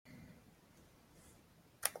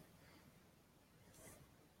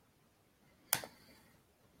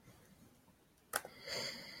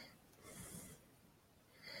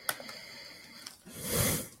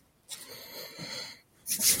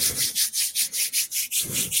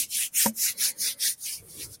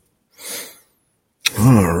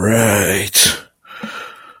All right.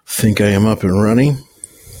 Think I am up and running.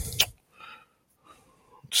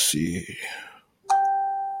 Let's see.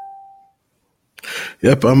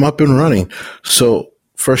 Yep, I'm up and running. So,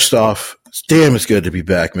 first off, damn, it's good to be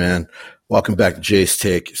back, man. Welcome back to Jay's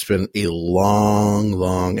Take. It's been a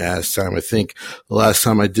long ass time. I think the last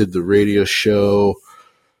time I did the radio show,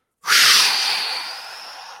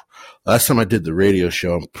 I'm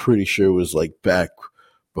pretty sure it was like back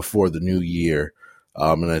before the new year.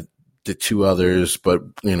 And I did two others, but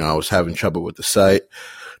I was having trouble with the site.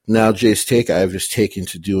 Now Jay's Take, I have just taken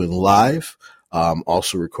to doing live,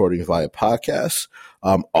 also recording via podcasts.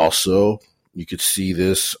 Also, you could see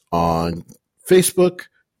this on Facebook,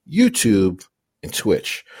 YouTube, and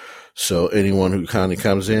Twitch. So anyone who kind of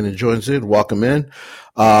comes in and joins in, welcome in.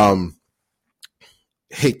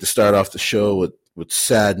 Hate to start off the show with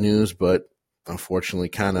sad news, but unfortunately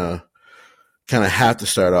kind of have to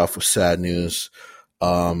start off with sad news.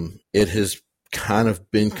 It has kind of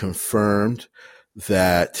been confirmed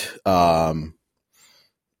that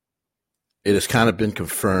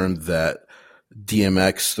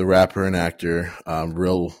DMX, the rapper and actor,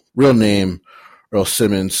 real name Earl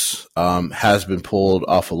Simmons, has been pulled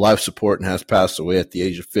off of life support and has passed away at the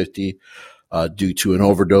age of 50 due to an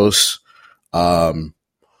overdose. It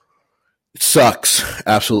sucks,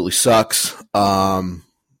 absolutely sucks.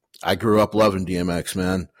 I grew up loving DMX,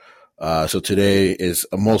 man. So today is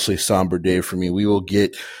a mostly somber day for me. We will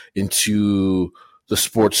get into the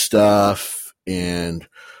sports stuff and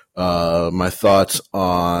my thoughts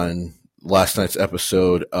on last night's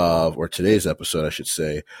episode or today's episode, I should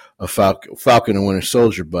say, of Falcon and Winter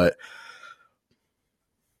Soldier. But,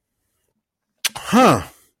 I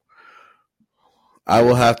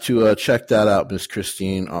will have to check that out, Miss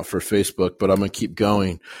Christine, for Facebook. But I'm gonna keep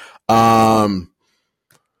going.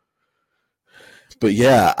 But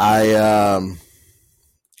yeah,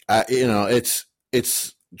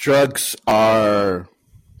 it's drugs are,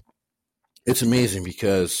 it's amazing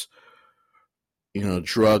because,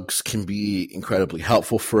 drugs can be incredibly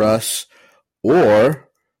helpful for us, or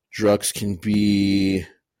drugs can be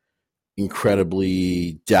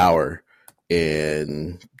incredibly dour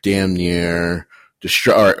and damn near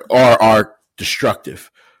are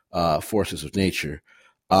destructive forces of nature.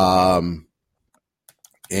 And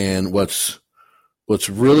what's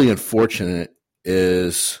really unfortunate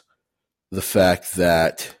is the fact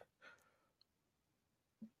that,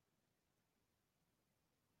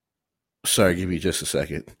 sorry, give me just a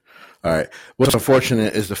second. All right. What's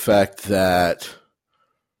unfortunate is the fact that,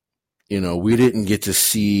 we didn't get to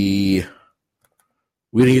see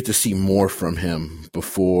more from him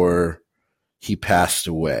before he passed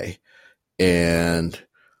away. And,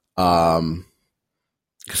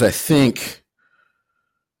 because I think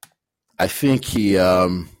he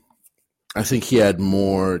had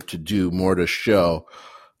more to do, more to show.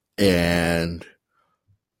 And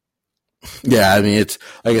yeah, I mean, it's,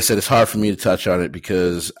 like I said, it's hard for me to touch on it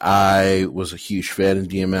because I was a huge fan of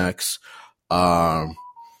DMX. I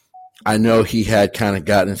know he had kind of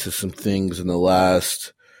gotten into some things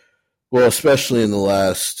especially in the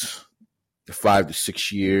last 5 to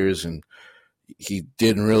 6 years, and he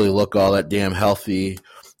didn't really look all that damn healthy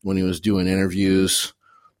when he was doing interviews.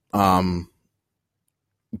 But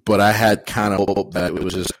I had kind of hoped that it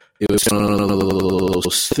was one of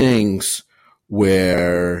those things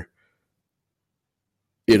where,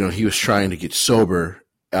 he was trying to get sober,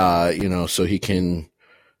 so he can,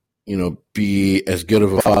 be as good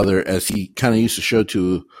of a father as he kind of used to show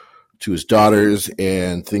to his daughters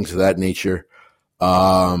and things of that nature.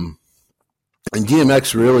 And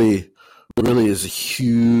DMX really is a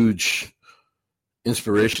huge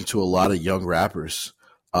inspiration to a lot of young rappers.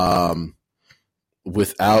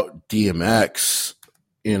 Without DMX,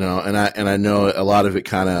 and I know a lot of it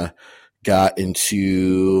kind of got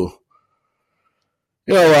into,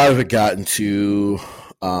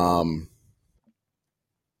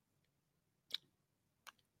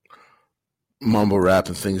 mumble rap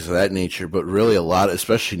and things of that nature, but really a lot,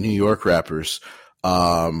 especially New York rappers,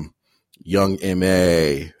 Young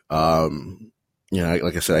M.A.,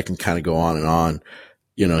 like I said, I can kind of go on and on.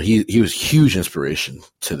 He was a huge inspiration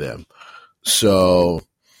to them. So,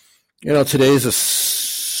 today's a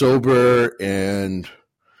sober, and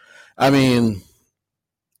I mean,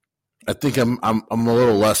 I think I'm a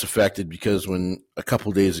little less affected because when a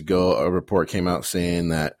couple days ago a report came out saying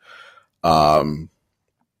that,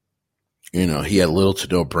 he had little to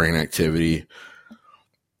no brain activity.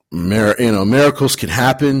 Miracles can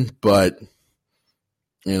happen, but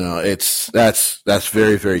that's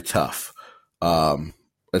very, very tough.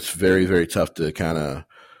 It's very, very tough to kind of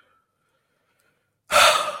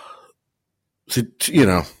you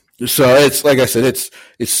know, so it's like I said,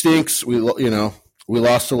 it stinks. We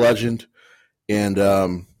lost a legend, and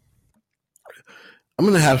I'm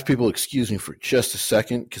going to have people excuse me for just a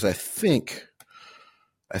second because I think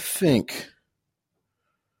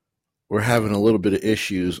we're having a little bit of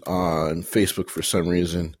issues on Facebook for some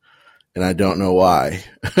reason, and I don't know why.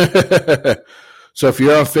 So if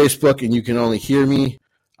you're on Facebook and you can only hear me,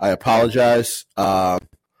 I apologize. I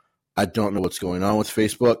don't know what's going on with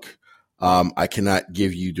Facebook. I cannot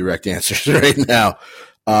give you direct answers right now.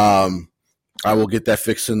 I will get that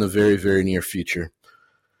fixed in the very, very near future.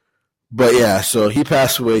 But yeah, so he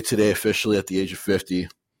passed away today officially at the age of 50.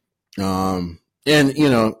 And,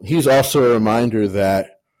 he's also a reminder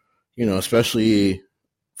that, especially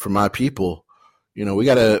for my people, we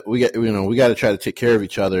gotta try to take care of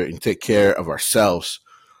each other and take care of ourselves.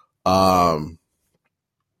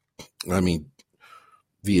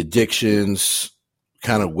 The addictions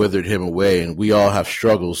kind of withered him away, and we all have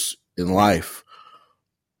struggles in life.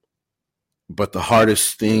 But the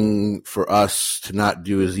hardest thing for us to not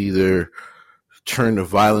do is either turn to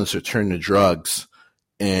violence or turn to drugs.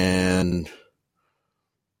 And,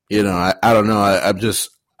 I don't know.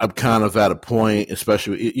 I'm kind of at a point,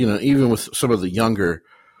 especially, even with some of the younger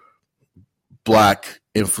black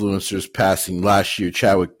influencers passing last year,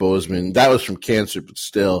 Chadwick Boseman, that was from cancer, but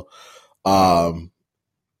still,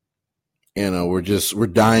 we're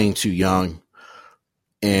dying too young,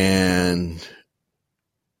 and,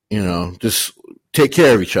 just take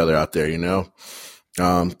care of each other out there,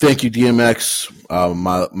 Thank you, DMX.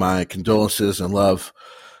 My condolences and love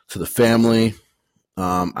to the family.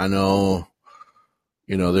 I know,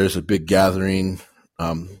 there's a big gathering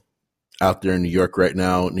out there in New York right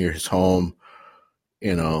now near his home.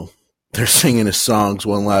 They're singing his songs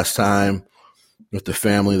one last time with the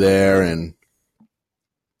family there, and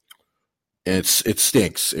it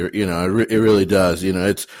stinks. It really does.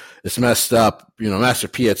 It's messed up. Master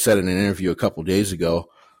P had said in an interview a couple days ago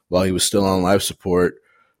while he was still on life support,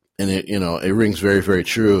 and it rings very, very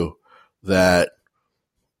true that,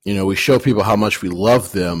 we show people how much we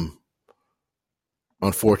love them,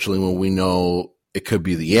 unfortunately, when we know it could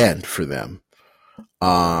be the end for them.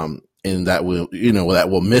 And that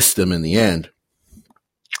we'll miss them in the end.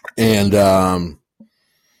 And,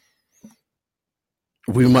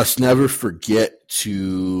 we must never forget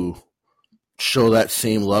to show that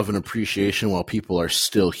same love and appreciation while people are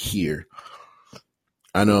still here.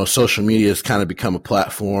 I know social media has kind of become a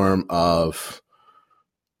platform of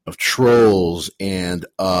trolls and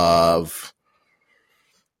of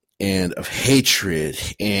hatred,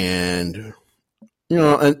 and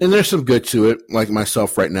and there's some good to it. Like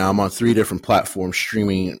myself right now, I'm on 3 different platforms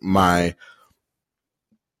streaming my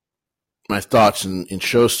thoughts and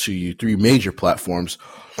shows to you, 3 major platforms.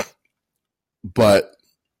 But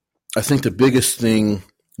I think the biggest thing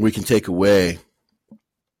we can take away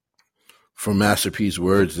from Master P's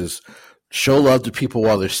words is show love to people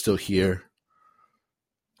while they're still here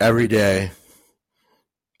every day.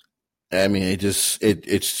 I mean, it's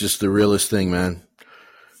just the realest thing, man.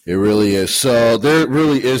 It really is. So there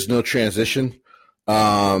really is no transition.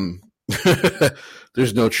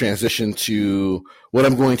 There's no transition to what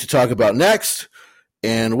I'm going to talk about next.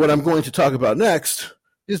 And what I'm going to talk about next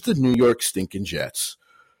is the New York stinking Jets.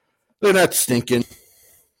 They're not stinking.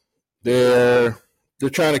 They're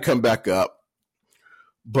trying to come back up.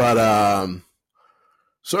 But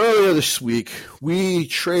so earlier this week, we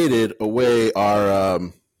traded away our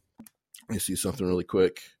let me see something really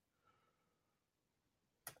quick.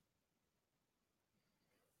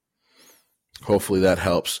 Hopefully that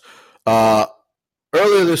helps.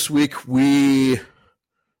 Earlier this week, we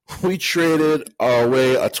traded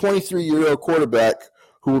away a 23-year-old quarterback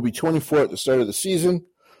who will be 24 at the start of the season,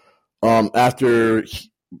 after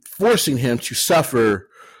forcing him to suffer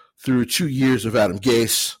through 2 years of Adam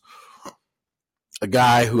Gase, a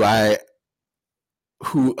guy who I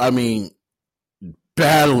mean,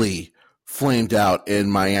 badly flamed out in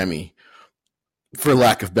Miami, for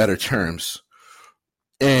lack of better terms.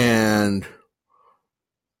 And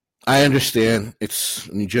I understand it's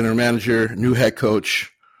a new general manager, new head coach.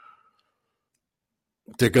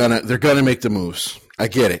 They're gonna make the moves. I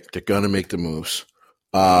get it. They're gonna make the moves.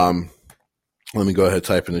 Let me go ahead and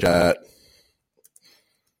type in the chat.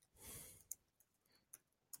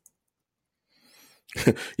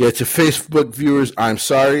 Yeah, to Facebook viewers, I'm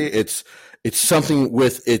sorry. It's something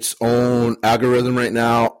with its own algorithm right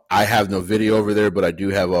now. I have no video over there, but I do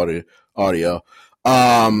have audio.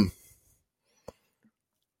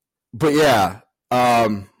 But yeah,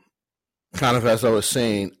 kind of as I was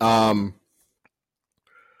saying,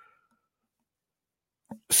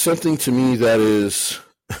 something to me that is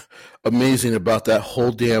amazing about that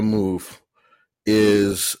whole damn move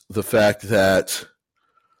is the fact that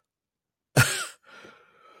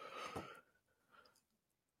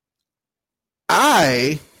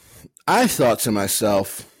I thought to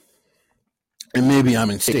myself, and maybe I'm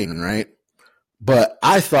insane, right? But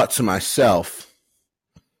I thought to myself,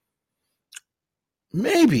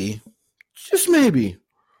 maybe, just maybe,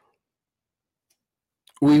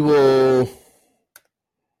 we will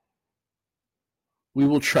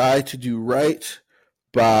try to do right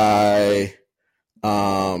by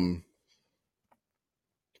a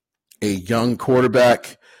young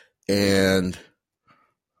quarterback and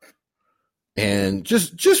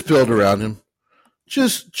just build around him.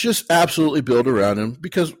 Just absolutely build around him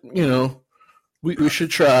because, we should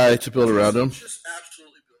try to build around him.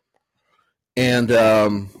 And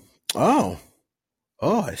I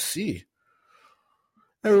see.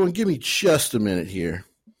 Everyone, give me just a minute here.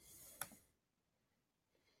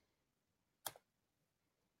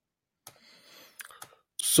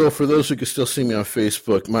 So for those who can still see me on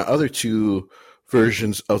Facebook, my other two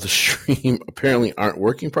versions of the stream apparently aren't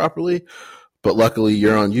working properly, but luckily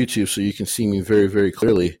you're on YouTube, so you can see me very, very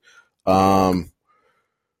clearly. But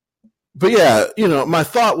yeah, my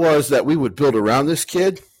thought was that we would build around this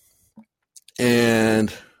kid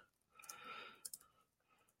and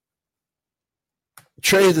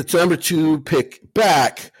trade the number 2 pick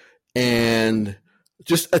back and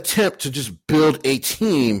just attempt to just build a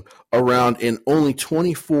team around an only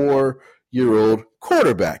 24-year-old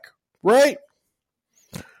quarterback, right?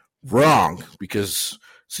 Wrong, because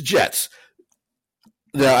it's the Jets.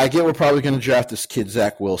 Now, I get we're probably going to draft this kid,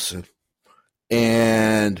 Zach Wilson,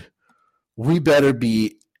 and we better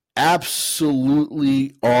be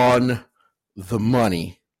absolutely on the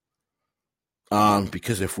money,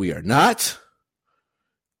 because if we are not,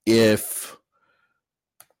 if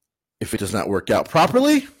it does not work out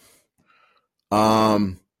properly,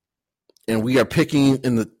 and we are picking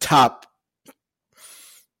in the top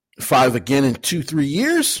 5 again in 2-3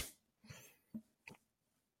 years,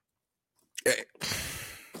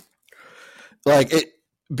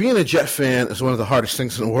 being a Jet fan is one of the hardest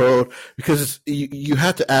things in the world because you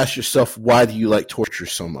have to ask yourself, why do you like torture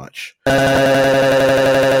so much?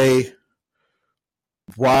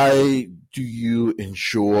 Why do you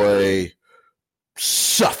enjoy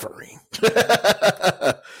suffering?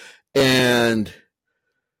 And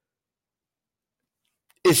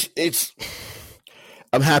it's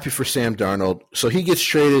I'm happy for Sam Darnold. So he gets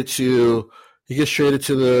traded to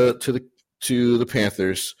the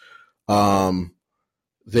Panthers.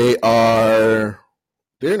 They're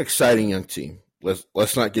an exciting young team.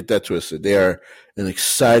 Let's not get that twisted. They are an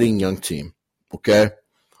exciting young team. Okay.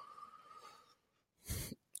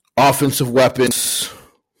 Offensive weapons.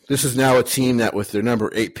 This is now a team that with their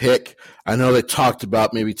number 8 pick, I know they talked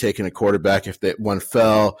about maybe taking a quarterback if that one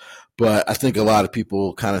fell, but I think a lot of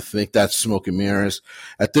people kind of think that's smoke and mirrors.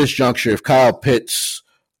 At this juncture, if Kyle Pitts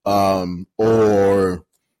I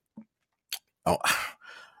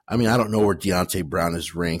don't know where Deontay Brown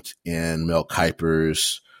is ranked in Mel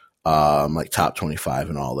Kiper's top 25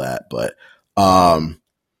 and all that, but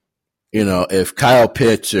if Kyle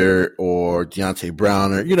Pitts or Deontay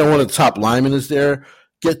Brown or one of the top linemen is there,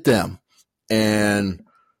 get them and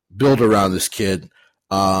build around this kid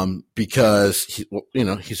because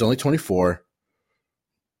he's only 24.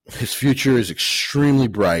 His future is extremely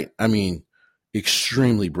bright. I mean,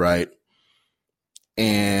 extremely bright,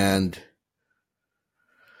 and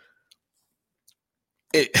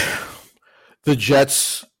the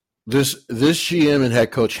Jets, this GM and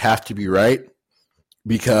head coach have to be right,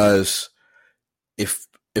 because if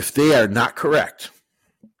they are not correct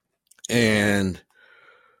and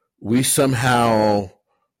we somehow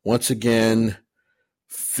once again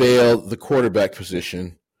fail the quarterback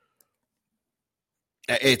position,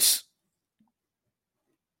 there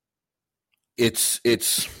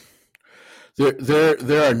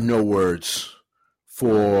are no words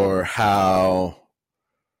for how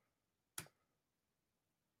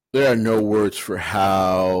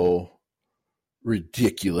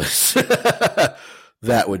ridiculous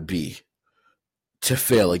that would be to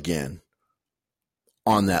fail again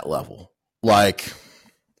on that level. Like,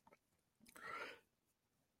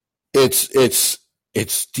 it's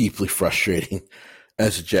deeply frustrating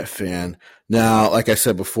as a Jet fan. Now, like I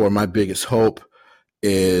said before, my biggest hope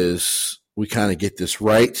is we kind of get this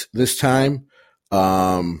right this time,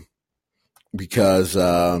 because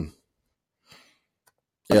like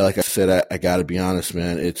I said, I got to be honest,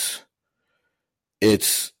 man. It's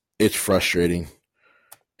frustrating.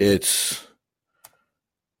 It's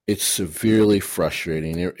severely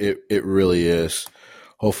frustrating. It really is.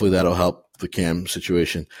 Hopefully that'll help the Cam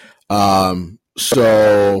situation.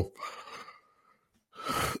 So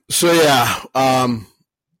yeah,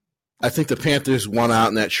 I think the Panthers won out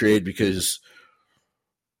in that trade because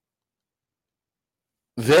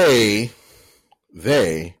they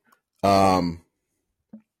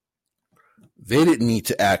didn't need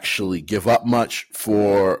to actually give up much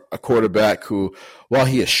for a quarterback who, while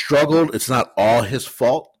he has struggled, it's not all his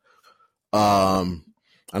fault.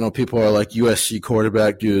 I know people are like, USC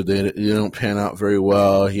quarterback, dude, they don't pan out very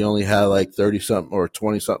well. He only had like 30-something or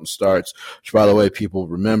 20-something starts, which, by the way, people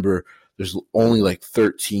remember there's only like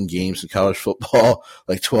 13 games in college football,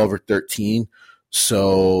 like 12 or 13.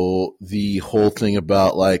 So the whole thing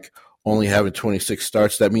about like only having 26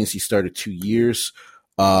 starts, that means he started 2 years.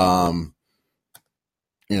 I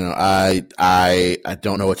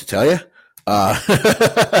don't know what to tell you.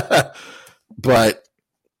 But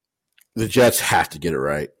the Jets have to get it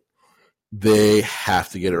right. They have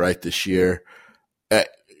to get it right this year.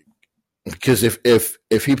 Because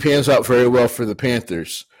if he pans out very well for the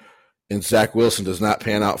Panthers and Zach Wilson does not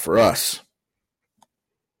pan out for us,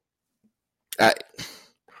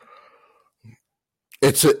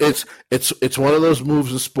 it's one of those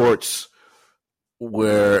moves in sports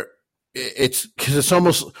where it's because it's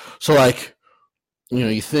almost so like,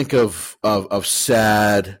 you think of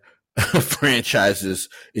sad franchises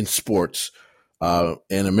in sports.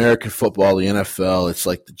 In American football, the NFL, it's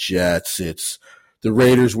like the Jets. It's the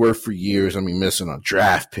Raiders were for years. I mean, missing on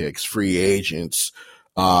draft picks, free agents,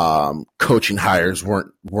 coaching hires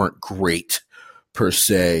weren't great per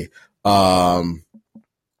se. I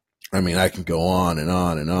mean, I can go on and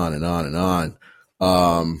on and on and on and on.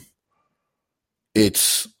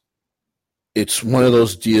 It's one of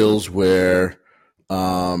those deals where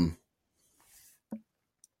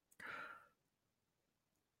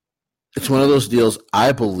it's one of those deals,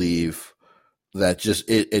 I believe, that just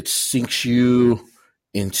it sinks you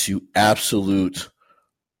into absolute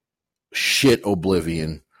shit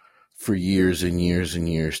oblivion for years and years and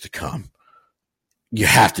years to come. You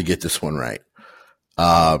have to get this one right.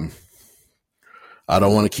 I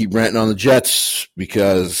don't want to keep ranting on the Jets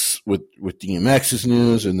because with DMX's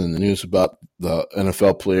news and then the news about the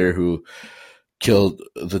NFL player who killed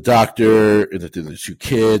the doctor, the 2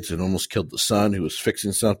 kids, and almost killed the son who was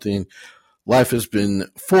fixing something. Life has been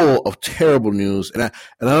full of terrible news, and I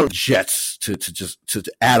don't Jets to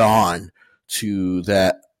add on to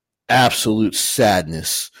that absolute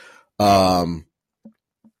sadness, that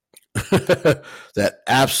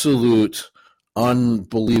absolute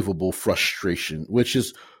unbelievable frustration, which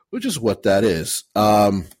is what that is.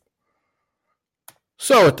 So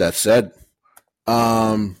with that said,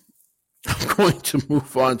 I'm going to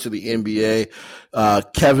move on to the NBA.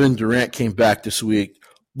 Kevin Durant came back this week,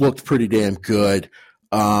 looked pretty damn good.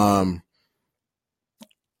 He,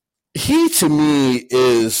 to me,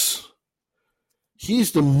 he's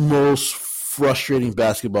the most frustrating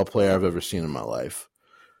basketball player I've ever seen in my life.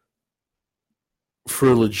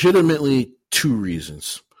 For legitimately 2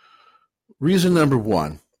 reasons. Reason number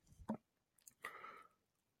 1,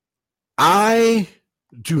 I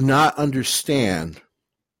do not understand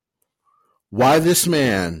why this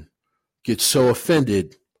man gets so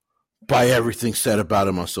offended by everything said about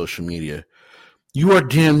him on social media. You are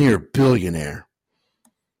damn near a billionaire,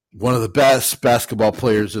 one of the best basketball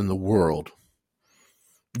players in the world.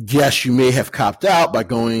 Yes, you may have copped out by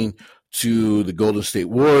going to the Golden State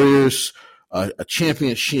Warriors, a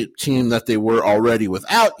championship team that they were already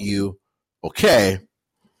without you. Okay.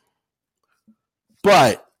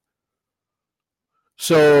 But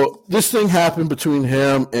so this thing happened between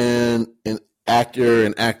him and an actor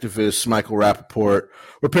and activist, Michael Rappaport, where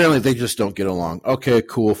apparently they just don't get along. Okay,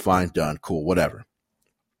 cool, fine, done, cool, whatever.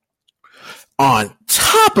 On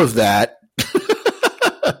top of that,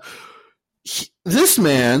 this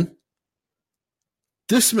man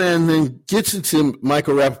then gets into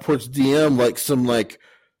Michael Rappaport's DM like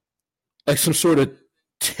some sort of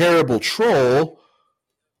terrible troll,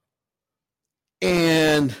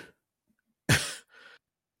 and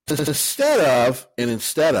instead of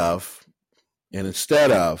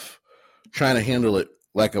trying to handle it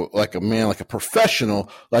like a man, like a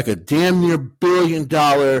professional, like a damn near $1 billion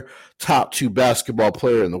top 2 basketball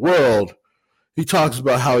player in the world, he talks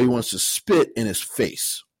about how he wants to spit in his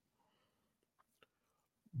face.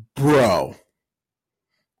 Bro,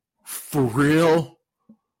 for real?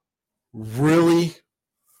 Really?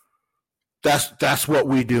 That's what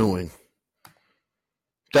we doing.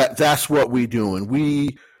 That's what we doing.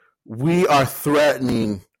 We are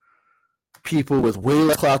threatening people with way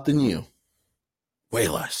less clout than you. Way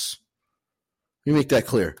less. Let me make that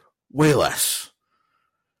clear. Way less.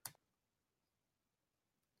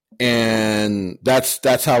 And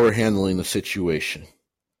that's how we're handling the situation.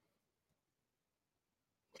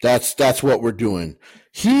 That's what we're doing.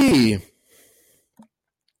 He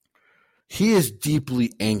is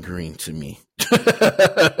deeply angering to me.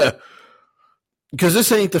 Because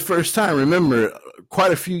this ain't the first time. Remember,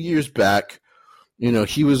 quite a few years back,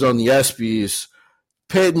 he was on the ESPYs.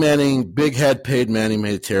 Peyton Manning, big head Peyton Manning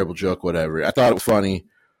made a terrible joke, whatever. I thought it was funny.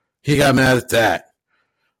 He got mad at that.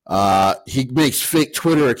 He makes fake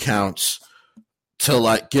Twitter accounts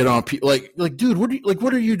to get on people. Like, dude,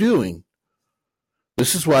 what are you doing?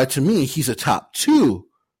 This is why, to me, he's a top 2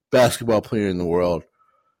 basketball player in the world,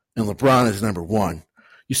 and LeBron is number 1.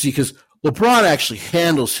 You see, because LeBron actually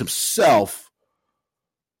handles himself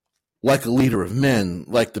like a leader of men,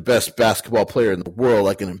 like the best basketball player in the world,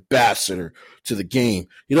 like an ambassador to the game.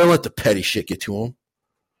 You don't let the petty shit get to him.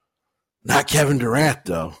 Not Kevin Durant,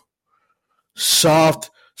 though.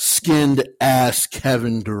 Soft-skinned ass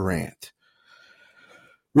Kevin Durant.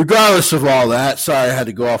 Regardless of all that, sorry I had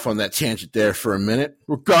to go off on that tangent there for a minute.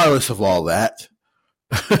 Regardless of all that,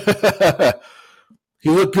 he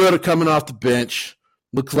looked good at coming off the bench.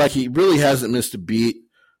 Looks like he really hasn't missed a beat.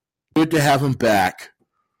 Good to have him back.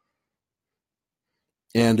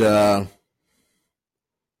 And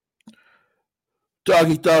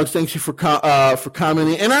Doggy Dogs, thanks you for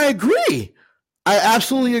commenting. And I agree. I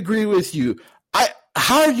absolutely agree with you.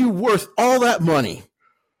 How are you worth all that money?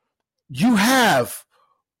 You have,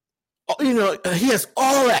 he has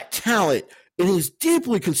all that talent, and he's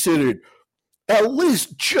deeply considered at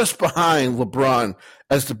least just behind LeBron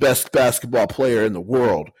as the best basketball player in the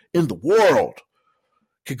world.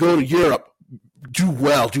 Could go to Europe, do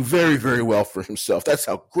very, very well for himself. That's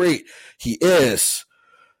how great he is.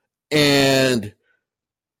 And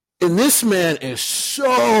this man is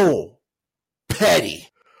so petty.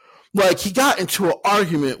 Like, he got into an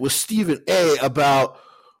argument with Stephen A. about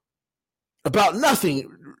nothing.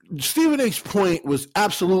 Stephen A's point was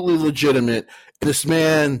absolutely legitimate. This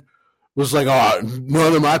man was like, oh,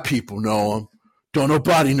 none of my people know him. Don't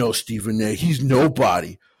nobody know Stephen A. He's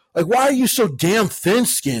nobody. Like, why are you so damn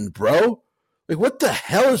thin-skinned, bro? Like, what the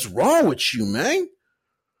hell is wrong with you, man?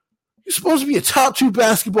 You're supposed to be a top 2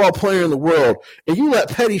 basketball player in the world, and you let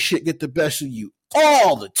petty shit get the best of you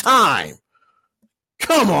all the time.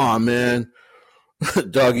 Come on, man.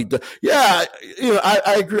 Doggy. Yeah,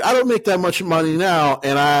 I agree. I don't make that much money now,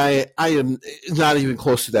 and I am not even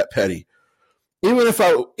close to that petty. Even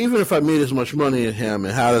if I made as much money as him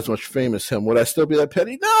and had as much fame as him, would I still be that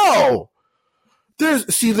petty? No. There's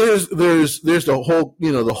the whole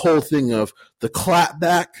the whole thing of the clap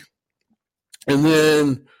back, and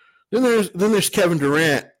then there's Kevin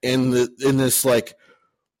Durant in this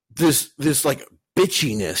bitchiness,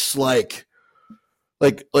 like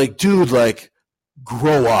dude,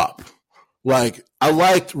 grow up. Like, I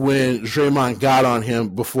liked when Draymond got on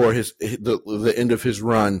him before the end of his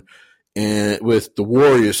run and with the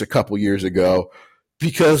Warriors a couple years ago,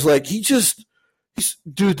 because the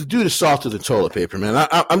dude is softer than toilet paper, man.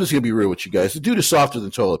 I'm just gonna be real with you guys. The dude is softer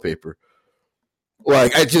than toilet paper.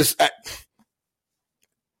 Like,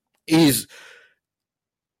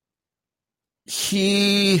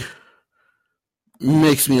 he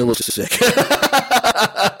makes me a little sick.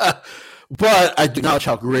 But I acknowledge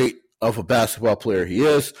how great of a basketball player he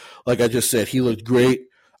is. Like I just said, he looked great.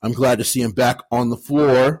 I'm glad to see him back on the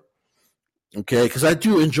floor. Okay, because I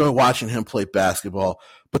do enjoy watching him play basketball.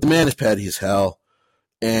 But the man is petty as hell.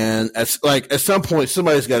 And at some point,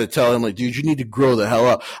 somebody's got to tell him, like, dude, you need to grow the hell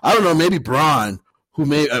up. I don't know, maybe Bron, who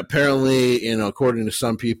may apparently, according to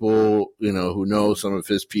some people, who know some of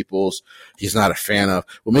his peoples, he's not a fan of.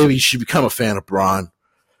 Well, maybe you should become a fan of Bron,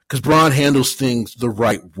 because Bron handles things the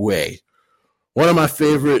right way. One of my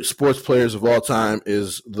favorite sports players of all time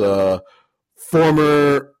is the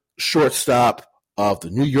former shortstop of the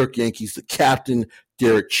New York Yankees, the captain,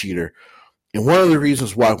 Derek Jeter. And one of the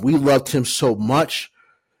reasons why we loved him so much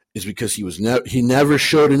is because he never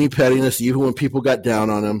showed any pettiness, even when people got down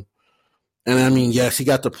on him. And I mean, yes, he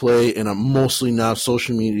got to play in a mostly now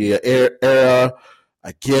social media era.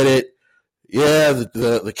 I get it. Yeah,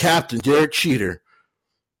 the captain, Derek Jeter,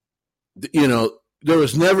 there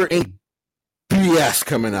was never any BS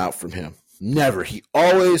coming out from him. Never. He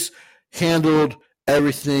always handled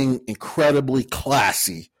everything incredibly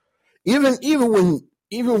classy. Even when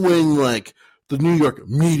like the New York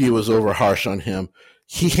media was over harsh on him,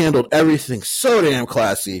 he handled everything so damn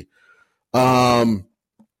classy. Hell,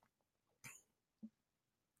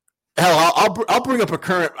 I'll bring up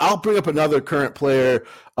another current player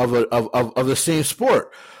of the same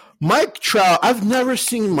sport. Mike Trout. I've never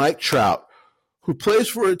seen Mike Trout, who plays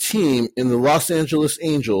for a team in the Los Angeles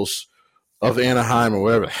Angels, of Anaheim, or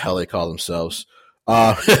whatever the hell they call themselves.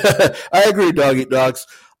 I agree, dog eat dogs.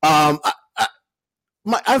 I've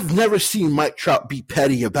never seen Mike Trout be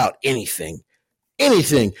petty about anything.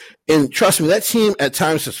 And trust me, that team at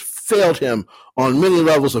times has failed him on many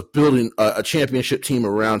levels of building a championship team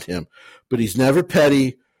around him. But he's never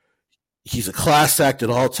petty. He's a class act at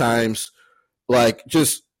all times. Like,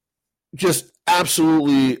 just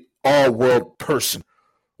absolutely all-world person.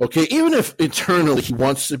 Okay? Even if internally he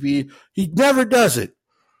wants to be, he never does it.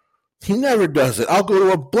 I'll go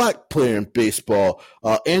to a black player in baseball,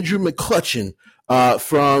 Andrew McCutchen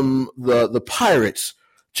from the Pirates.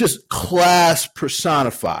 Just class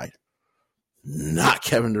personified. Not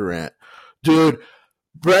Kevin Durant. Dude,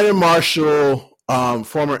 Brandon Marshall,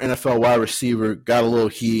 former NFL wide receiver, got a little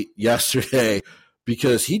heat yesterday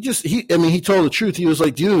because he told the truth. He was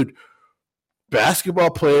like, dude,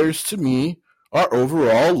 basketball players to me are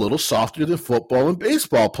overall a little softer than football and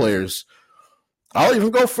baseball players. I'll even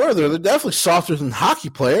go further. They're definitely softer than hockey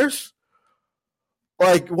players.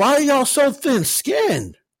 Like, why are y'all so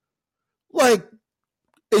thin-skinned? Like,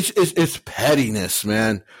 it's pettiness,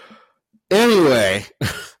 man. Anyway,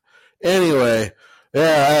 yeah,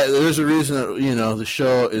 there's a reason that, the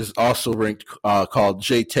show is also ranked called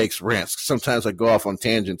Jay Takes Rants. Sometimes I go off on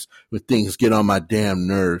tangents when things get on my damn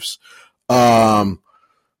nerves. But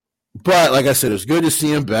like I said, it's good to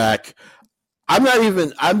see him back. I'm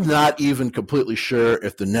not even completely sure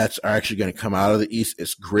if the Nets are actually going to come out of the East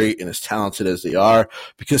as great and as talented as they are,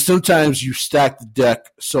 because sometimes you stack the deck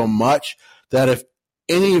so much that if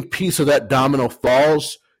any piece of that domino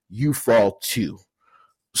falls, you fall too.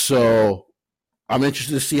 So I'm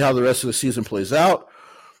interested to see how the rest of the season plays out.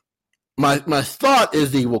 My thought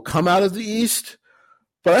is they will come out of the East,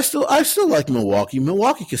 but I still like Milwaukee.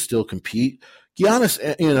 Milwaukee can still compete. Giannis,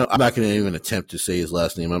 I'm not going to even attempt to say his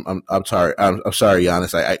last name. I'm sorry. I'm sorry,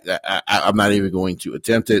 Giannis. I'm not even going to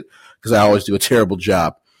attempt it because I always do a terrible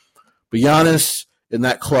job. But Giannis and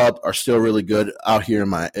that club are still really good out here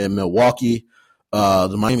in Milwaukee.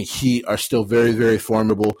 The Miami Heat are still very, very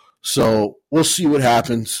formidable. So we'll see what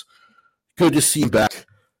happens. Good to see him back,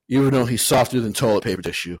 even though he's softer than toilet paper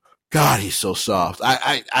tissue. God, he's so soft.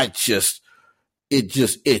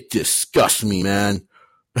 It disgusts me, man.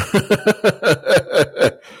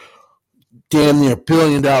 Damn near $1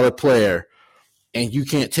 billion player, and you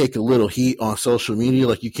can't take a little heat on social media.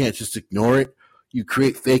 Like, you can't just ignore it. You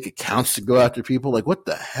create fake accounts to go after people. Like, what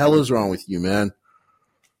the hell is wrong with you, man?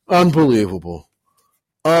 Unbelievable,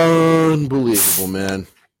 man.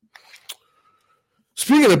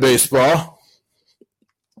 Speaking of baseball,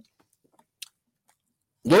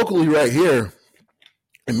 locally right here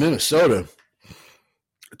in Minnesota,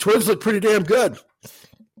 the Twins look pretty damn good.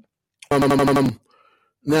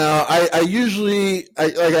 Now, I usually,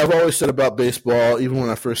 like I've always said about baseball, even when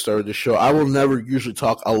I first started the show, I will never usually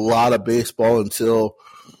talk a lot of baseball until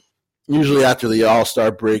usually after the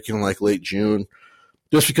All-Star break in like late June,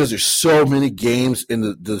 just because there's so many games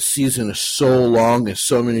and the season is so long and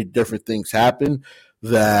so many different things happen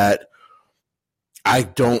that I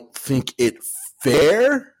don't think it's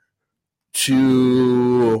fair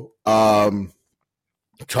to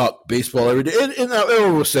talk baseball every day. And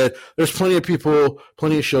everyone was said, there's plenty of people,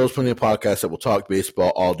 plenty of shows, plenty of podcasts that will talk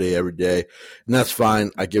baseball all day, every day. And that's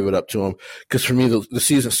fine. I give it up to them. Because for me, the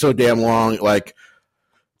season's so damn long. Like,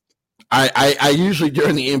 I usually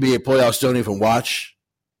during the NBA playoffs don't even watch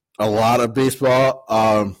a lot of baseball.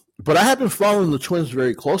 But I have been following the Twins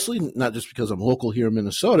very closely, not just because I'm local here in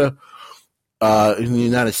Minnesota, in the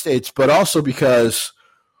United States, but also because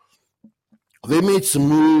they made some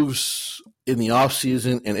moves in the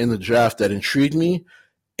offseason and in the draft that intrigued me,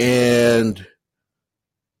 and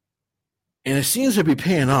it seems to be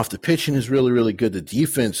paying off. The pitching is really, really good. The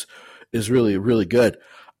defense is really, really good.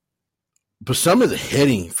 But some of the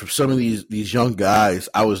hitting from some of these young guys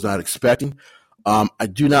I was not expecting. I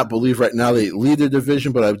do not believe right now they lead the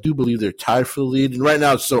division, but I do believe they're tied for the lead. And right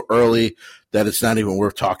now it's so early that it's not even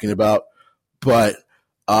worth talking about. But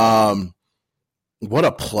what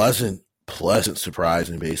a pleasant surprise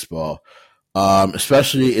in baseball,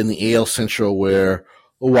 especially in the AL Central where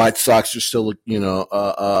the White Sox are still,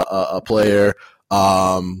 a player.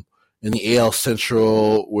 In the AL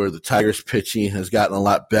Central where the Tigers pitching has gotten a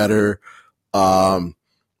lot better. I'm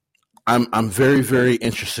very, very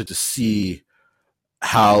interested to see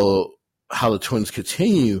how the Twins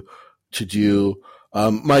continue to do.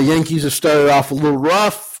 My Yankees have started off a little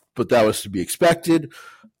rough, but that was to be expected.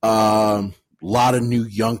 A lot of new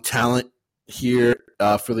young talent here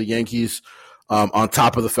for the Yankees. On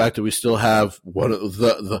top of the fact that we still have one of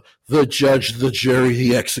the judge, the jury,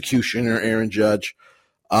 the executioner, Aaron Judge.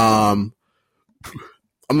 On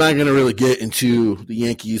I'm not going to really get into the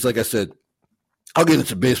Yankees. Like I said, I'll get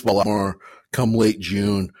into baseball a lot more come late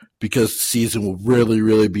June because the season will really,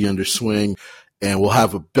 really be under swing, and we'll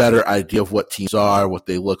have a better idea of what teams are, what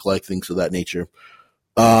they look like, things of that nature.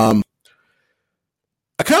 I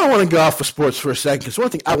kind of want to go off of sports for a second because one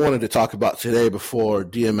thing I wanted to talk about today before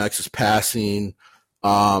DMX's passing,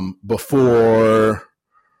 before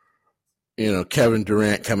Kevin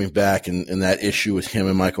Durant coming back and that issue with him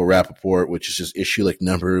and Michael Rappaport, which is just issue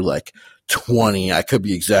number 20. I could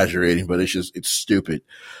be exaggerating, but it's stupid.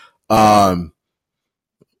 One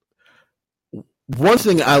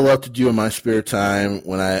thing I love to do in my spare time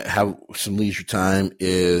when I have some leisure time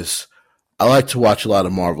is I like to watch a lot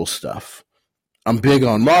of Marvel stuff. I'm big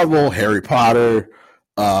on Marvel, Harry Potter,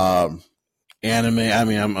 anime. I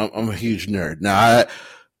mean, I'm a huge nerd. Now,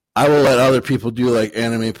 I will let other people do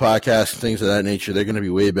anime podcasts and things of that nature. They're going to be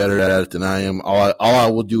way better at it than I am. All I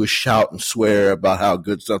will do is shout and swear about how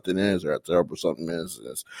good something is or how terrible something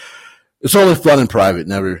is. It's only fun in private,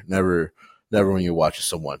 never when you're watching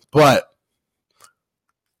someone. But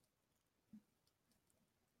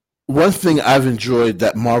one thing I've enjoyed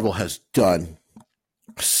that Marvel has done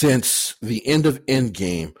since the end of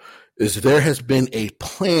Endgame is there has been a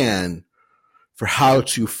plan for how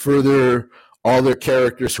to further all their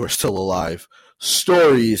characters who are still alive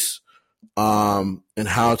stories, and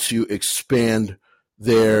how to expand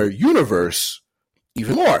their universe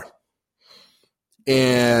even more.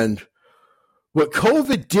 And what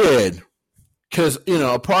COVID did, because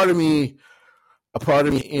a part of me,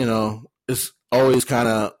 is always kind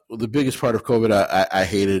of the biggest part of COVID I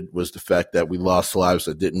hated was the fact that we lost lives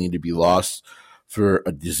that didn't need to be lost for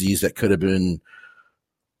a disease that could have been,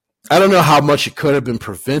 I don't know how much it could have been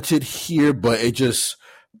prevented here, but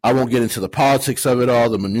I won't get into the politics of it all,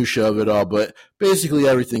 the minutia of it all, but basically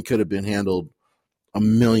everything could have been handled a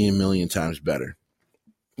million times better.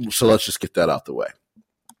 So let's just get that out the way.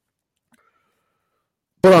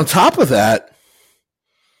 But on top of that,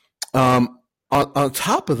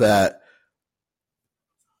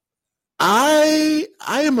 I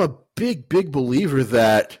am a big believer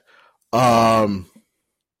that I'm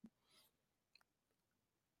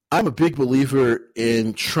a big believer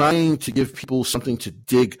in trying to give people something to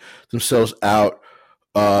dig themselves out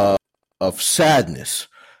of sadness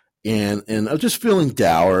and of just feeling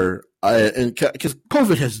dour. And because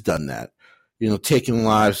COVID has done that, taking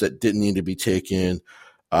lives that didn't need to be taken.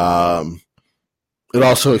 It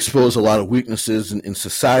also exposed a lot of weaknesses in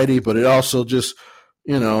society, but it also just,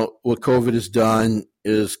 what COVID has done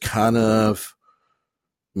is kind of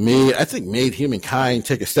made humankind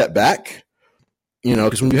take a step back.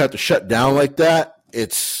 Because when you have to shut down like that,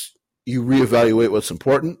 you reevaluate what's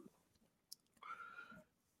important.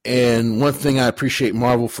 And one thing I appreciate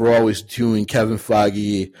Marvel for always doing, Kevin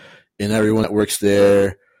Feige and everyone that works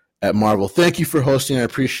there at Marvel, thank you for hosting. I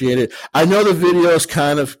appreciate it. I know the video is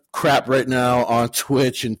kind of crap right now on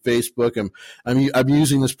Twitch and Facebook. I'm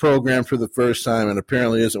using this program for the first time and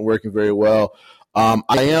apparently isn't working very well. I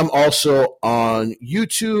am also on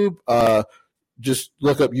YouTube. Just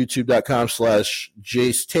look up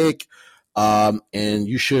youtube.com/Jace Take, and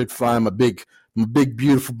you should find my big,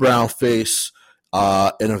 beautiful brown face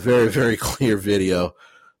in a very, very clear video.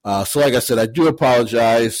 So like I said, I do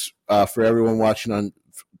apologize for everyone watching on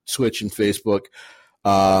Twitch and Facebook.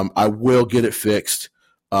 I will get it fixed.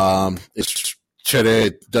 Today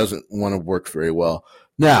it doesn't want to work very well.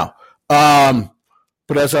 Now,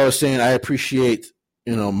 but as I was saying, I appreciate,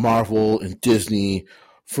 Marvel and Disney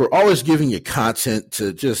for always giving you content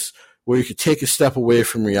to just where you could take a step away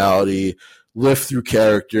from reality, live through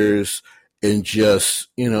characters, and just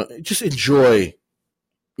enjoy,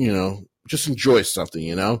 enjoy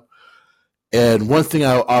something, And one thing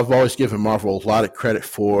I've always given Marvel a lot of credit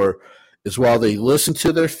for is while they listen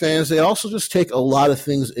to their fans, they also just take a lot of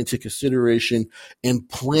things into consideration and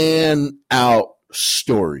plan out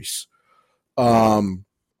stories.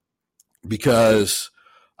 Because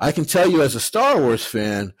I can tell you as a Star Wars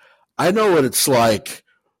fan, I know what it's like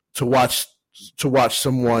to watch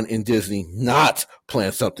someone in Disney not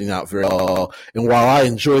plan something out very well. And while I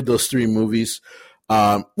enjoyed those 3 movies,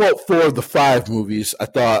 4 of the 5 movies, I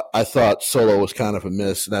thought Solo was kind of a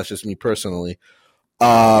miss, and that's just me personally.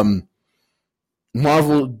 Marvel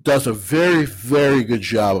does a very, very good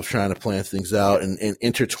job of trying to plan things out and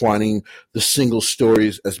intertwining the single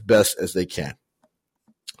stories as best as they can.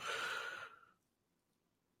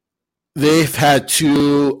 They've had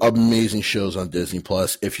 2 amazing shows on Disney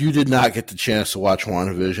Plus. If you did not get the chance to watch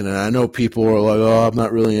WandaVision, and I know people are like, "Oh, I'm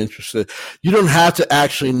not really interested," you don't have to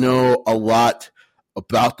actually know a lot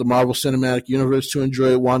about the Marvel Cinematic Universe to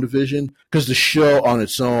enjoy WandaVision, because the show on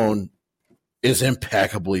its own is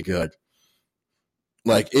impeccably good.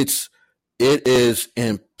 Like it is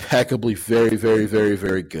impeccably very, very, very,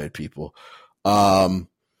 very good, people. Now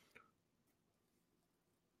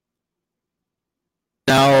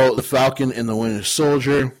the Falcon and the Winter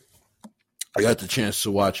Soldier. I got the chance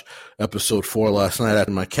to watch episode 4 last night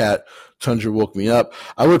after my cat Tundra woke me up.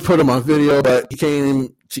 I would put him on video, but he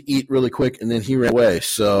came to eat really quick and then he ran away.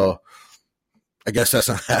 So I guess that's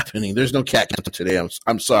not happening. There's no cat cam today.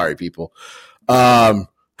 I'm sorry, people. No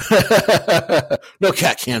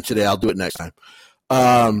cat cam today. I'll do it next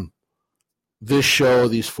time. This show,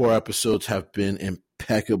 these 4 episodes have been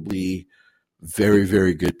impeccably very,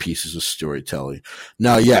 very good pieces of storytelling.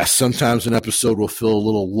 Now, yes, sometimes an episode will feel a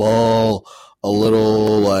little lull, a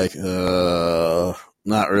little like,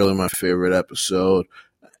 not really my favorite episode.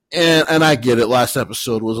 And I get it. Last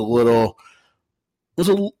episode was a little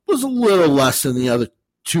less than the other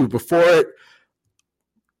 2 before it.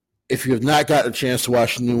 If you have not gotten a chance to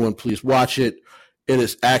watch the new one, please watch it. It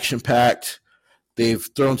is action-packed. They've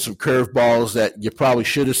thrown some curveballs that you probably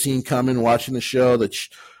should have seen coming watching the show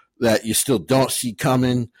that you still don't see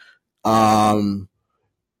coming because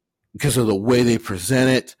of the way they present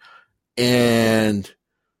it. And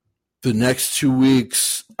the next 2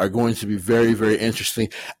 weeks are going to be very, very interesting.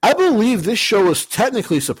 I believe this show was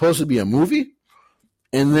technically supposed to be a movie,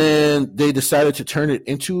 and then they decided to turn it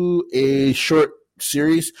into a short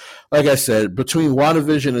series. Like I said, between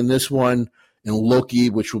WandaVision and this one and Loki,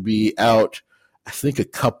 which will be out, I think, a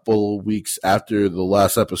couple of weeks after the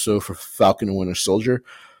last episode for Falcon and Winter Soldier.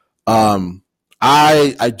 I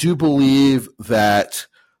do believe that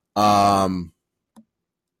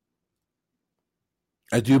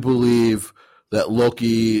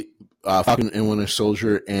Loki, Falcon and Winter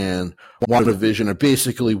Soldier, and WandaVision are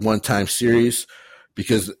basically one-time series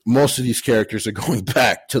because most of these characters are going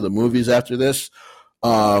back to the movies after this.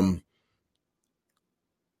 But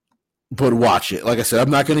watch it. Like I said,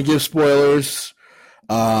 I'm not going to give spoilers.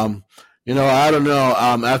 I don't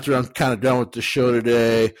know. After I'm kind of done with the show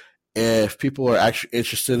today, if people are actually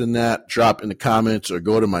interested in that, drop in the comments or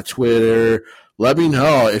go to my Twitter. Let me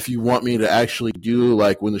know if you want me to actually do,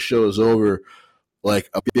 like, when the show is over, like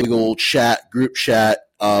a big old group chat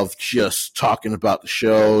of just talking about the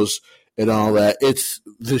shows and all that.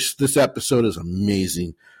 This episode is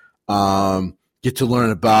amazing. Get to learn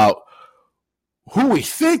about who we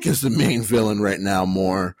think is the main villain right now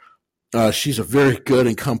more. She's a very good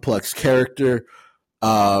and complex character.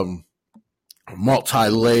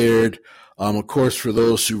 Multi-layered. Of course, for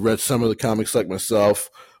those who read some of the comics like myself,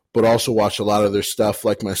 but also watch a lot of their stuff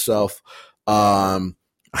like myself. I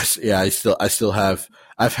still have.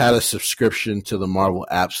 I've had a subscription to the Marvel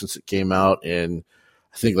app since it came out in,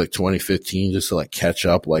 I think, like 2015, just to like catch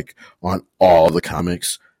up like on all the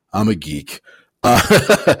comics. I'm a geek.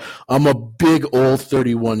 I'm a big old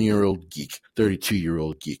 31-year-old geek,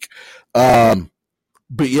 32-year-old geek. But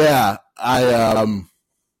yeah, I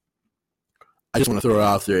just want to throw it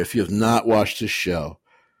out there. If you have not watched this show,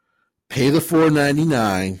 pay the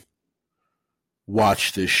 $4.99.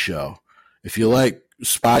 Watch this show. If you like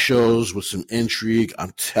spy shows with some intrigue,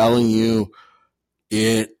 I'm telling you,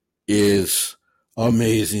 it is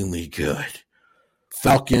amazingly good.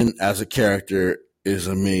 Falcon as a character is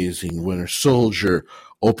amazing. Winter Soldier,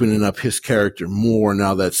 opening up his character more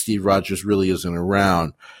now that Steve Rogers really isn't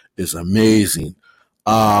around, is amazing.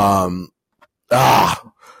 I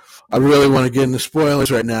really want to get into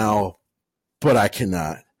spoilers right now, but I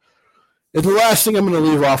cannot. And the last thing I'm going to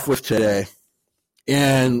leave off with today,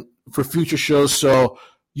 and for future shows, so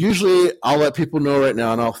usually I'll let people know right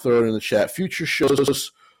now, and I'll throw it in the chat. Future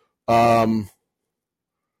shows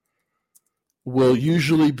will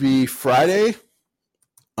usually be Friday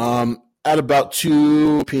at about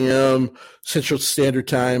 2 p.m. Central Standard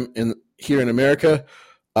Time here in America.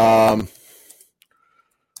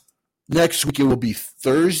 Next week it will be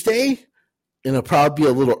Thursday, and it'll probably be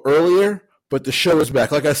a little earlier, but the show is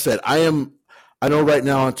back. Like I said, I know right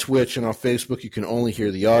now on Twitch and on Facebook you can only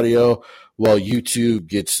hear the audio, while YouTube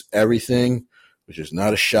gets everything, which is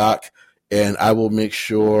not a shock. And I will make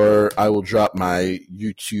sure I will drop my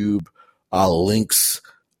YouTube links,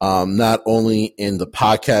 not only in the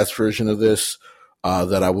podcast version of this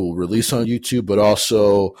that I will release on YouTube, but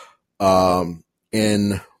also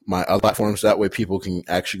in my other platforms. That way people can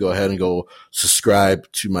actually go ahead and go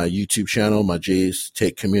subscribe to my YouTube channel, my Jay's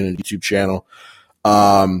Take Community YouTube channel.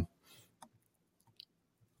 But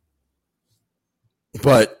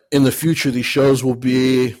in the future, these shows will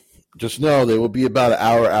be, just know, they will be about an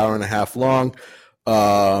hour and a half long.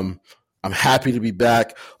 I'm happy to be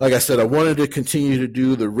back. Like I said, I wanted to continue to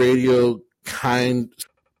do the radio kind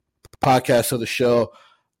podcast of the show.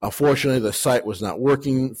 Unfortunately, the site was not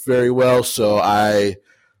working very well, so I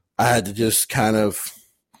had to just kind of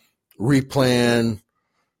replan,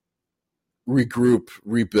 regroup,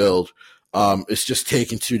 rebuild. It's just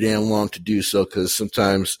taking too damn long to do so because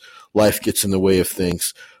sometimes life gets in the way of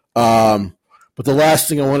things. But the last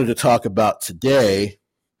thing I wanted to talk about today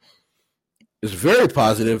is very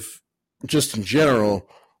positive, just in general,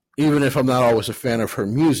 even if I'm not always a fan of her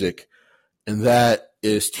music, and that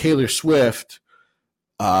is Taylor Swift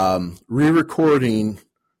re-recording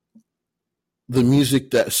the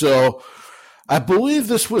music that. So I believe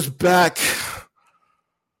this was back.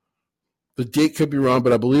 The date could be wrong,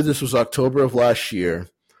 but I believe this was October of last year,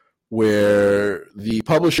 where the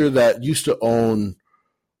publisher that used to own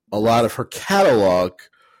a lot of her catalog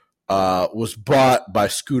was bought by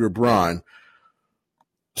Scooter Braun.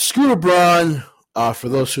 Scooter Braun, for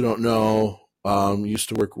those who don't know, used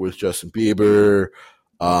to work with Justin Bieber.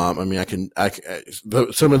 I can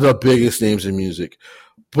some of the biggest names in music,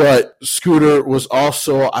 but Scooter was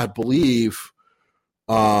also, I believe,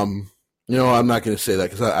 I'm not going to say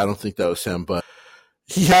that because I don't think that was him, but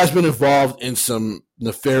he has been involved in some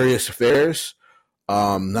nefarious affairs,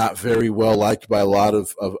 not very well liked by a lot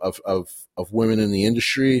of women in the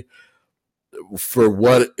industry for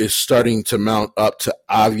what is starting to mount up to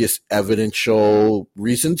obvious evidential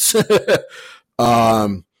reasons.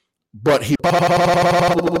 But he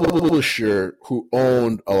publisher who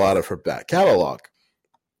owned a lot of her back catalog.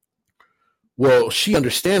 Well, she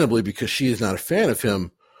understandably, because she is not a fan of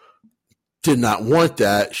him, did not want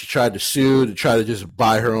that. She tried to sue to try to just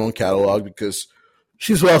buy her own catalog because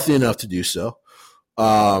she's wealthy enough to do so.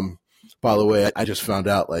 By the way, I just found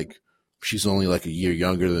out she's only a year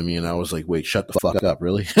younger than me, and I was like, wait, shut the fuck up,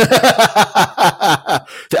 really? I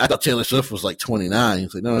thought Taylor Swift was 29.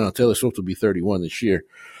 He's like, no, Taylor Swift will be 31 this year.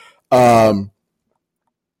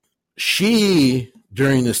 She,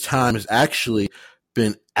 during this time, has actually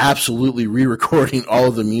been absolutely re-recording all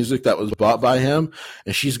of the music that was bought by him,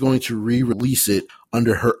 and she's going to re-release it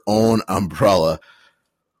under her own umbrella.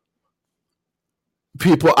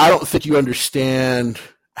 People, I don't think you understand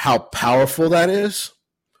how powerful that is.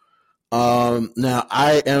 Now,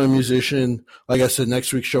 I am a musician. Like I said,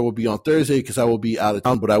 next week's show will be on Thursday because I will be out of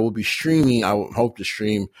town, but I will be streaming. I hope to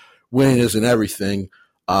stream When It Is and Everything,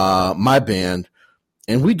 my band,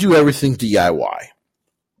 and we do everything DIY.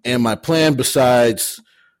 And my plan, besides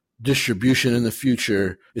distribution in the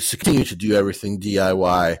future, is to continue to do everything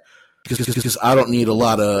DIY because I don't need a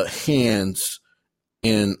lot of hands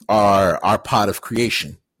in our pot of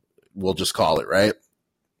creation. We'll just call it, right?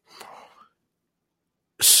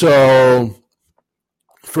 So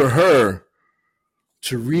for her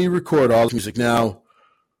to re-record all the music now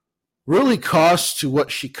really costs to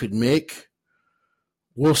what she could make.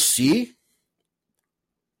 We'll see.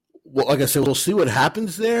 Well, like I said, we'll see what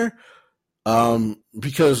happens there.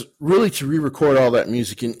 Because really to re-record all that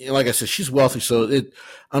music, and like I said, she's wealthy, so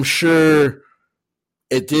I'm sure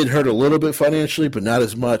it did hurt a little bit financially, but not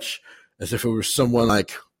as much as if it was someone I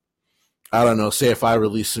don't know, say if I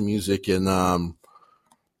released some music and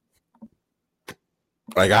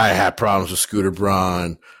I had problems with Scooter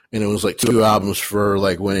Braun, and it was 2 albums for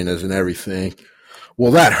When It Is and Everything.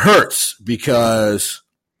 Well, that hurts because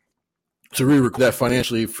to re-record that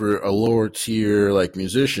financially for a lower tier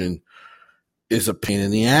musician is a pain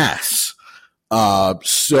in the ass.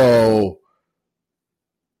 So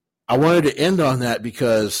I wanted to end on that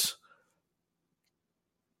because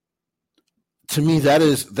to me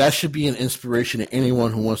that should be an inspiration to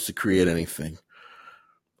anyone who wants to create anything.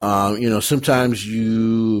 Sometimes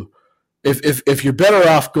if you're better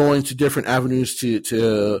off going to different avenues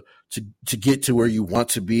to get to where you want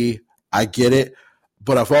to be, I get it.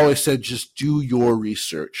 But I've always said, just do your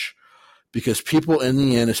research because people in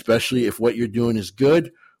the end, especially if what you're doing is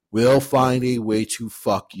good, will find a way to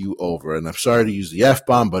fuck you over. And I'm sorry to use the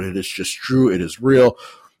F-bomb, but it is just true. It is real.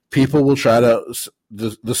 People will try to,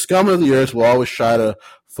 the scum of the earth will always try to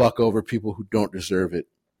fuck over people who don't deserve it.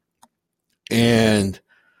 And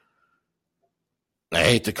I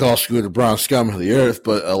hate to call Scooter Braun scum of the earth,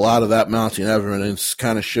 but a lot of that mounting evidence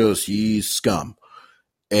kind of shows he's scum.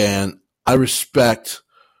 And I respect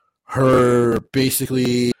her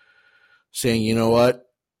basically saying, you know what,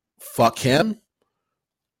 fuck him.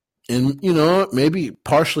 And, maybe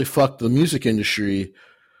partially fuck the music industry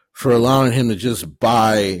for allowing him to just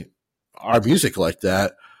buy our music like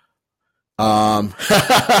that.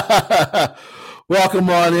 Welcome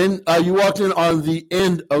on in. You walked in on the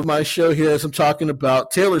end of my show here as I'm talking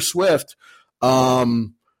about Taylor Swift,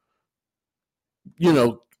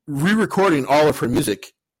 re-recording all of her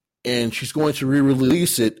music, and she's going to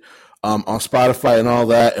re-release it on Spotify and all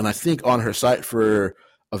that, and I think on her site for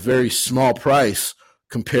a very small price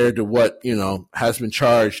compared to what, has been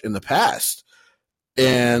charged in the past.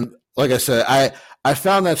 And like I said, I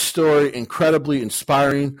found that story incredibly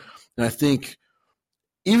inspiring. And I think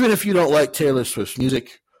even if you don't like Taylor Swift's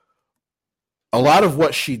music, a lot of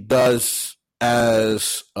what she does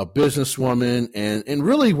as a businesswoman and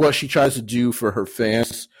really what she tries to do for her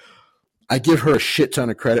fans, I give her a shit ton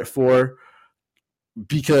of credit for,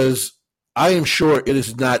 because I am sure it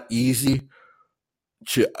is not easy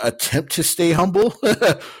to attempt to stay humble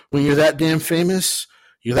when you're that damn famous,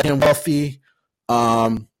 you're that damn wealthy,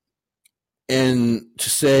 and to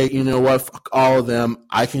say, you know what, fuck all of them,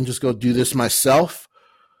 I can just go do this myself,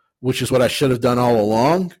 which is what I should have done all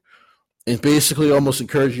along, and basically almost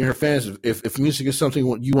encouraging her fans, if music is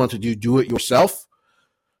something you want to do it yourself.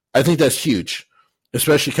 I think that's huge,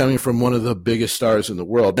 especially coming from one of the biggest stars in the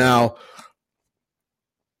world. Now,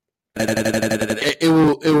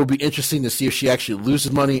 it will be interesting to see if she actually loses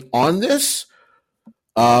money on this.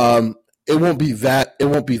 It won't be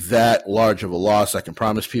that large of a loss. I can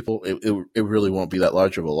promise people it really won't be that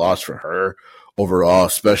large of a loss for her overall,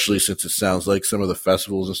 especially since it sounds like some of the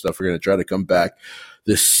festivals and stuff are going to try to come back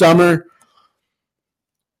this summer.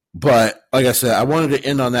 But like I said, I wanted to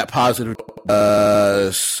end on that positive.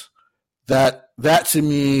 That to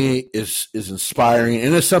me is inspiring,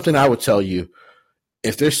 and it's something I would tell you.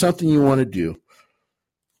 If there's something you want to do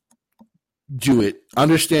it.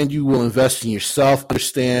 Understand you will invest in yourself.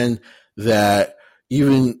 Understand that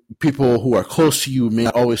even people who are close to you may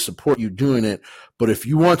not always support you doing it. But if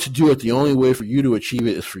you want to do it, the only way for you to achieve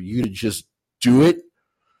it is for you to just do it.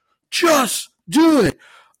 Just do it.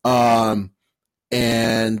 And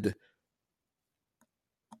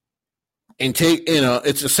take,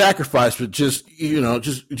 it's a sacrifice, but just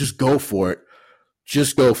go for it.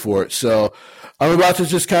 Just go for it. So I'm about to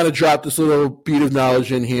just kind of drop this little bead of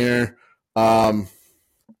knowledge in here about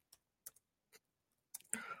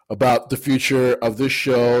the future of this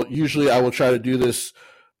show. Usually I will try to do this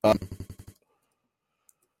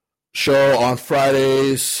show on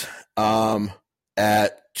Fridays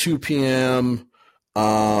at 2 p.m.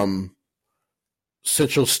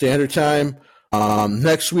 Central Standard Time.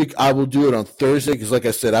 Next week I will do it on Thursday because, like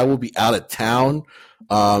I said, I will be out of town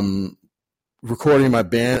recording my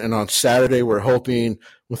band, and on Saturday we're hoping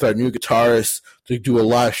with our new guitarist to do a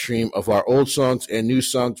live stream of our old songs and new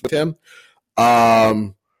songs with him.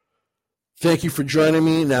 Thank you for joining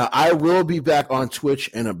me. Now I will be back on Twitch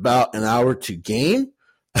in about an hour to game.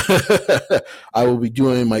 I will be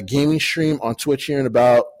doing my gaming stream on Twitch here in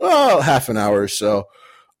about half an hour or so.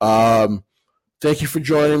 Thank you for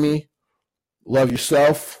joining me. Love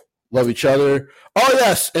yourself. Love each other. Oh,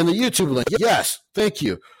 yes, and the YouTube link. Yes, thank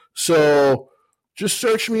you. So just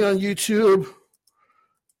search me on YouTube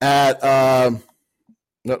at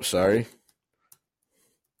sorry.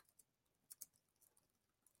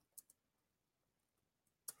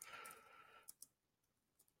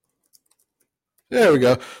 There we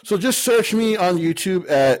go. So just search me on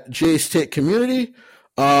YouTube at Jay's Take Community.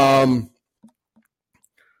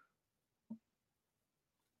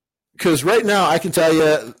 Because right now I can tell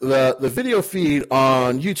you the video feed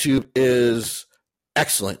on YouTube is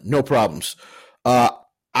excellent, no problems. I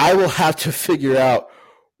will have to figure out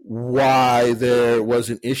why there was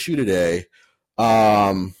an issue today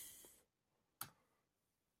for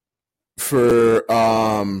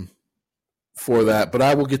that, but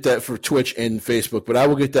I will get that for Twitch and Facebook, but I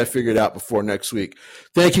will get that figured out before next week.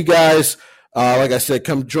 Thank you guys. Like I said,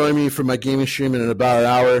 come join me for my gaming stream in about an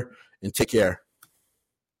hour, and take care.